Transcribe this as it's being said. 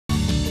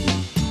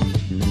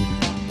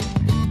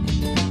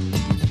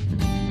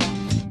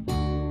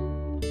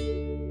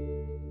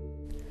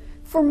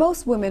For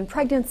most women,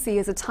 pregnancy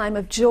is a time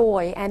of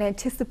joy and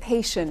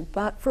anticipation,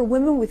 but for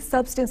women with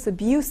substance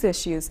abuse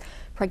issues,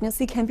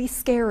 pregnancy can be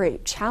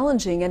scary,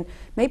 challenging, and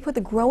may put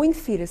the growing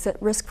fetus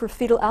at risk for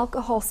fetal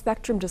alcohol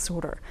spectrum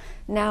disorder.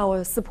 Now,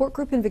 a support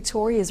group in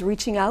Victoria is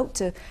reaching out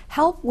to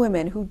help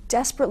women who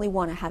desperately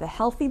want to have a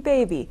healthy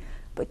baby,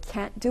 but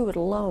can't do it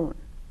alone.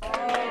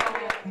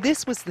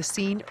 This was the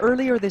scene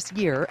earlier this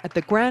year at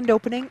the grand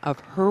opening of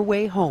Her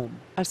Way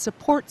Home, a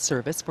support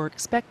service for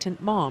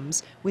expectant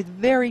moms with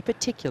very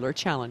particular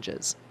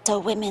challenges. So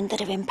women that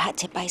are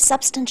impacted by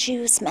substance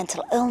use,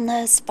 mental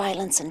illness,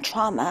 violence and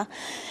trauma,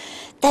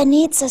 their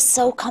needs are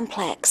so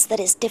complex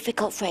that it's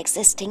difficult for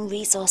existing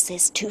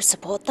resources to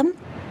support them.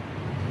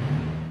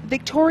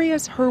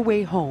 Victoria's Her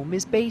Way Home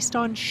is based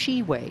on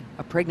She Way,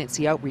 a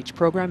pregnancy outreach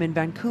program in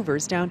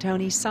Vancouver's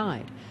downtown east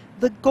side.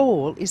 The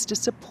goal is to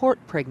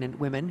support pregnant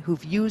women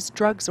who've used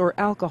drugs or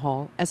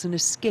alcohol as an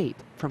escape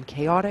from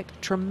chaotic,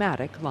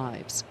 traumatic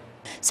lives.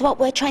 So what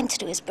we're trying to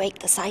do is break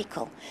the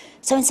cycle.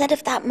 So instead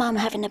of that mum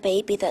having a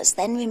baby that's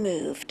then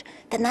removed,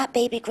 then that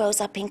baby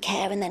grows up in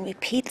care and then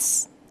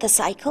repeats the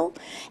cycle.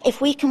 If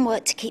we can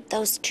work to keep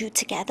those two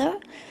together,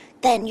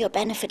 then you're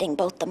benefiting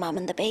both the mum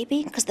and the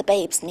baby, because the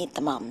babes need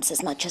the mums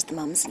as much as the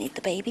mums need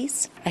the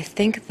babies. I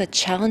think the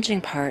challenging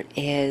part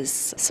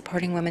is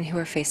supporting women who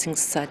are facing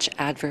such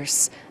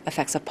adverse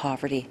effects of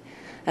poverty,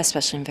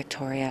 especially in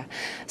Victoria.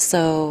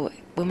 So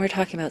when we're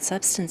talking about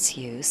substance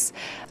use,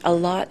 a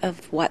lot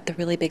of what the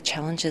really big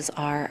challenges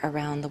are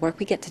around the work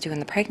we get to do in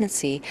the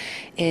pregnancy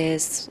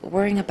is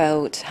worrying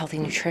about healthy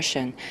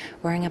nutrition,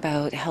 worrying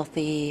about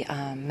healthy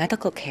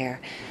medical care,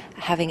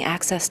 having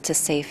access to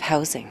safe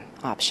housing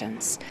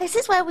options. This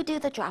is where we do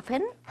the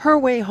drop-in. Her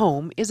Way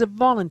Home is a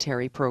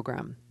voluntary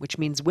program, which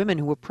means women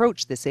who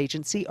approach this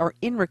agency are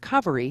in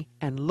recovery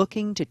and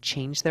looking to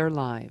change their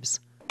lives.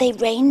 They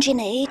range in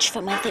age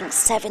from, I think,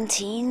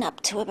 17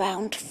 up to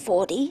around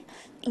 40.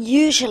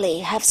 Usually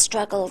have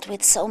struggled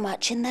with so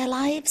much in their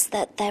lives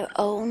that their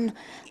own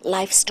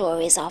life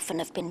stories often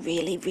have been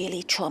really,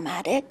 really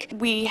traumatic.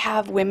 We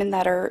have women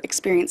that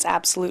experience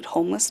absolute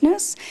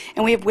homelessness,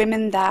 and we have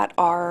women that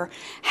are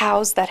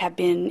housed that have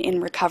been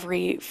in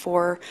recovery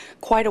for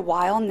quite a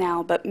while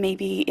now, but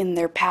maybe in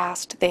their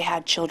past they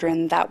had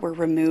children that were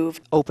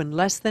removed. Open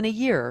less than a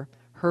year,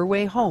 Her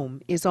Way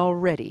Home is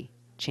already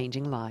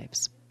changing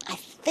lives. I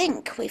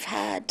think we've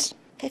had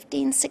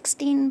 15,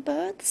 16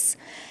 births.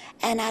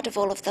 And out of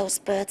all of those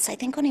births, I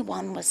think only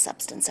one was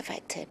substance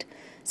affected.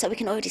 So we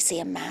can already see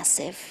a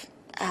massive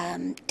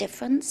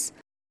difference.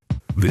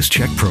 This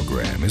Check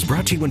program is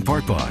brought to you in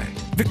part by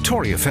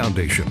Victoria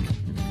Foundation,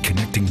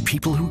 connecting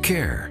people who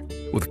care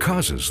with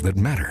causes that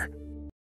matter.